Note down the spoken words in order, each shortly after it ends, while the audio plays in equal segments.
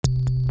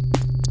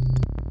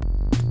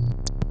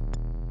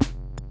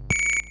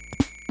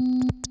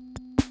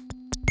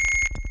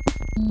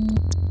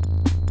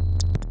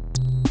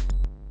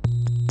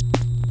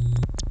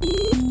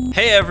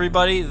Hey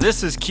everybody,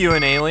 this is Q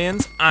and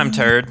Aliens. I'm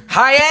Turd.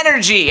 High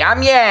energy,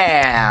 I'm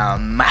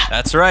Yam.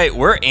 That's right,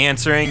 we're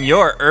answering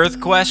your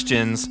Earth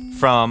questions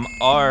from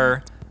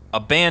our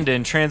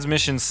abandoned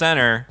transmission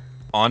center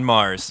on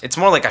Mars. It's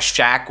more like a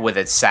shack with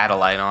a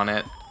satellite on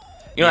it.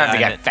 You don't have to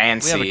get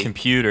fancy. We have a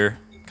computer,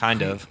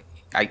 kind of.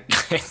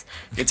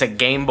 It's a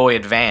Game Boy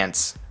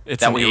Advance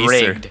that we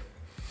rigged.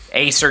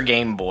 Acer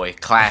Game Boy,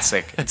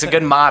 classic. It's a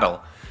good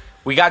model.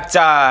 We got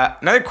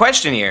another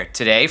question here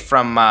today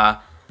from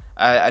a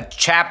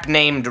chap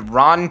named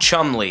Ron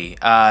Chumley.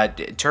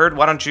 Turd,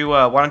 why don't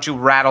you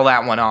rattle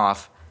that one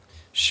off?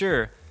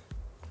 Sure.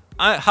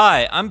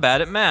 Hi, I'm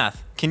bad at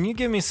math. Can you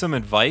give me some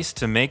advice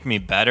to make me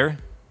better?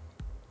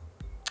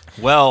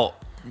 Well,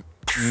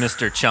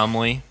 Mr.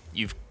 Chumley,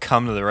 you've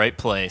come to the right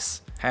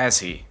place. Has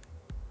he?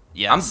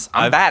 Yes.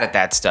 I'm bad at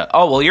that stuff.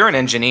 Oh, well, you're an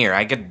engineer.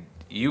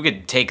 You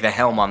could take the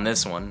helm on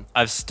this one.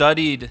 I've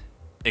studied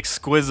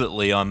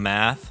exquisitely on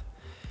math.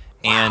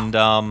 Wow. And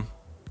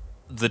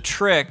the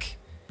trick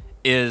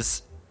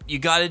is you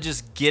got to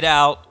just get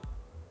out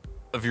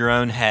of your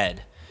own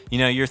head. You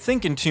know, you're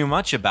thinking too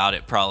much about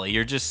it probably.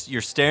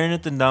 You're staring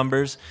at the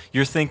numbers.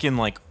 You're thinking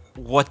like,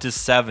 what does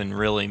 7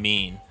 really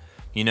mean?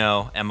 You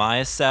know, am I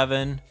a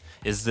 7?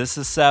 Is this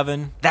a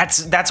 7?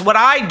 That's what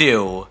I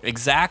do.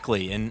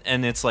 Exactly.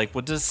 And it's like,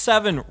 well, does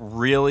 7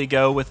 really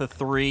go with a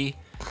 3?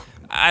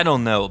 I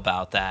don't know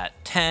about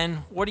that.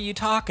 10? What are you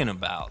talking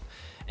about?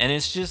 And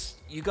it's just,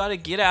 you got to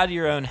get out of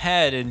your own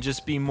head and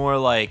just be more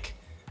like,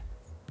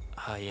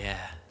 oh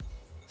yeah,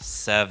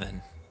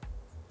 7.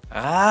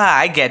 Ah,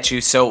 I get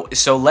you. So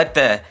let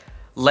the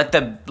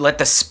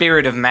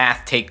spirit of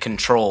math take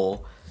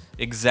control.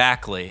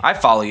 Exactly. I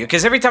follow you,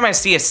 because every time I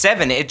see a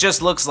 7, it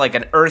just looks like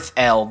an Earth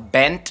L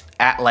bent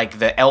at like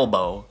the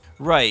elbow.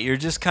 Right. You're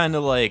just kind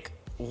of like,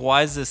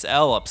 why is this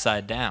L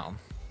upside down?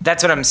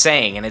 That's what I'm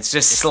saying, and it's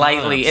just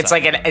slightly. It's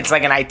like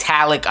an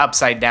italic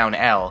upside down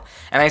L,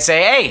 and I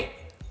say, hey,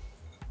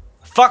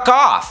 fuck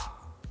off,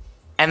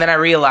 and then I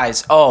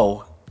realize,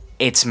 oh,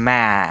 it's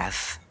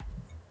math.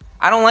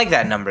 I don't like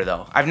that number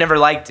though. I've never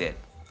liked it.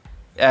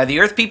 The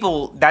Earth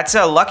people, that's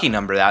a lucky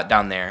number out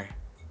down there.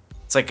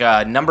 It's like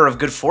a number of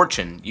good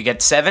fortune. You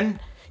get 7,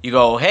 you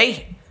go,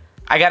 hey,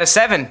 I got a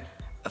 7.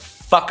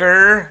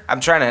 Fucker. I'm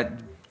trying to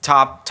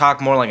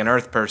talk more like an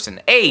Earth person.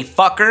 Hey,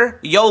 fucker,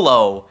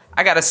 YOLO,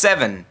 I got a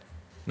 7.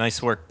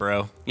 Nice work,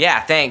 bro.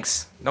 Yeah,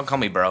 thanks. Don't call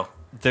me bro.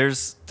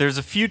 There's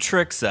a few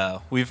tricks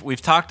though.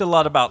 We've talked a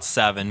lot about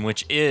 7,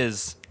 which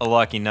is a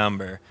lucky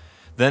number.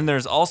 Then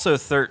there's also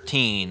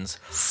 13s.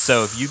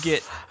 So if you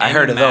get I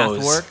heard of math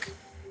those work,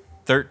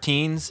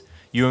 13s,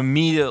 you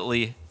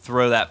immediately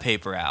throw that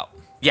paper out.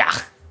 Yeah.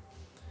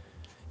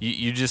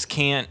 You just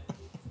can't.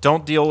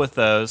 Don't deal with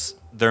those.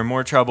 They're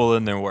more trouble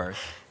than they're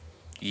worth.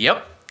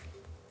 Yep.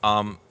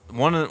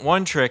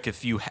 One trick,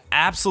 if you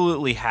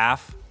absolutely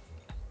have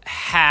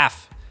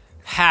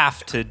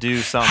to do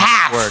some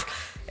work.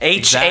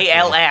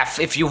 HALF.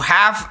 If you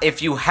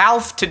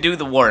have to do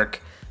the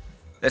work,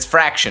 that's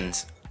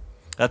fractions.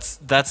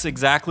 That's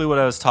exactly what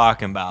I was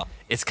talking about.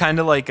 It's kind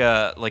of like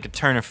a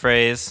turn of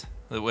phrase,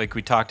 like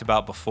we talked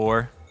about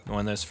before. One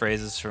of those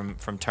phrases from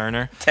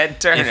Turner.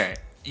 Ted Turner.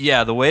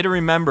 The way to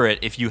remember it,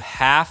 if you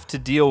have to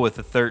deal with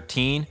a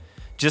 13,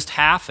 just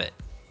half it.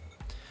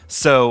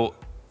 So,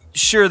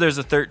 sure, there's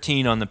a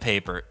 13 on the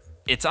paper.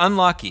 It's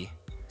unlucky.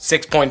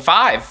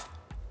 6.5.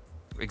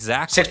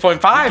 Exactly.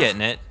 6.5. You're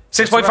getting it.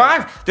 6.5.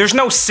 Right. There's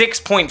no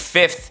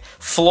 6.5th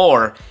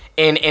floor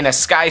in a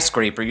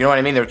skyscraper. You know what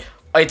I mean?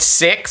 It's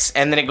 6,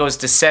 and then it goes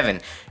to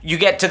 7. You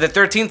get to the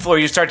 13th floor,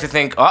 you start to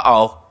think,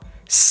 uh-oh,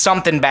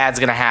 something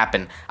bad's gonna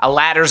happen. A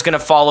ladder's gonna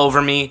fall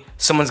over me.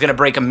 Someone's gonna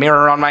break a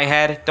mirror on my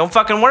head. Don't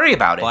fucking worry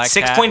about it.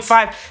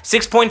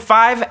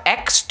 6.5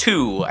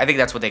 x2. I think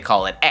that's what they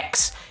call it.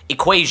 X.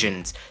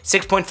 Equations.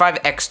 6.5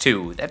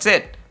 x2. That's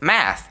it.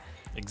 Math.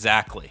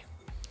 Exactly.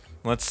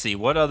 Let's see.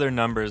 What other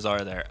numbers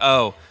are there?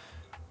 Oh,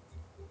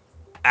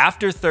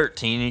 after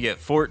 13, you get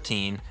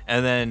 14,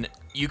 and then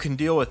you can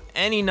deal with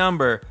any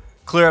number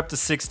clear up to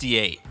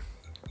 68.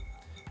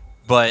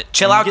 But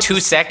chill out 2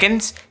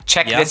 seconds.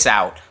 Check this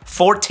out.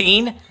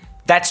 14,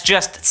 that's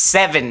just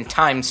 7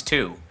 times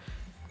 2.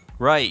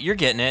 Right, you're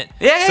getting it.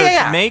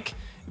 Yeah.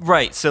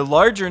 So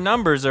larger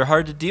numbers are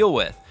hard to deal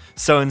with.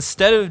 So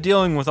instead of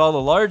dealing with all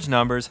the large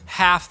numbers,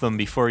 half them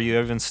before you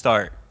even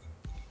start.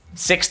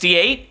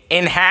 68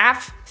 in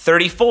half,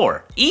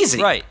 34.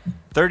 Easy. Right.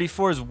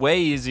 34 is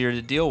way easier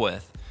to deal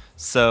with.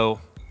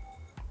 So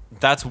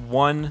that's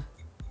one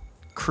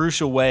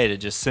crucial way to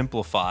just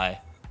simplify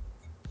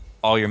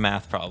all your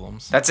math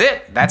problems. That's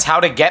it. That's how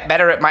to get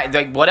better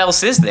at what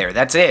else is there?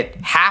 That's it.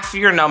 Half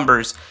your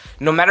numbers,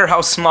 no matter how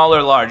small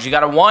or large. You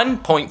got a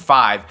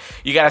 1.5.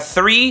 You got a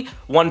 3,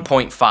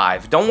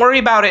 1.5. Don't worry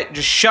about it.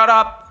 Just shut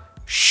up.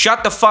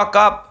 Shut the fuck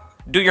up.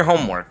 Do your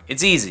homework.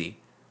 It's easy.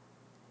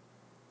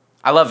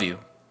 I love you.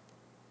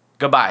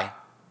 Goodbye.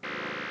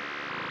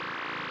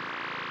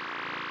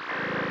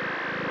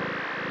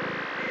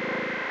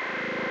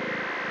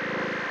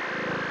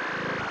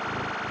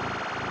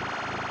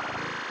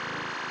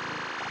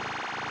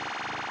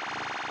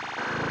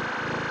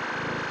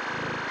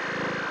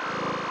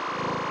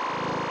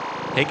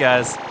 Hey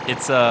guys,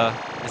 it's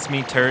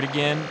me Turd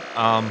again.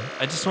 I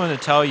just wanted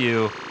to tell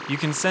you, you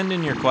can send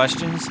in your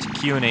questions to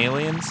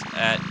QAnaliens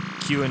at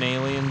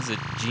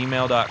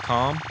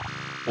qanaliens@gmail.com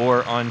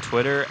or on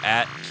Twitter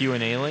at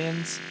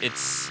QAnaliens.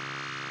 It's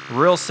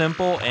real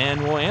simple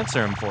and we'll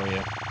answer them for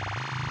you.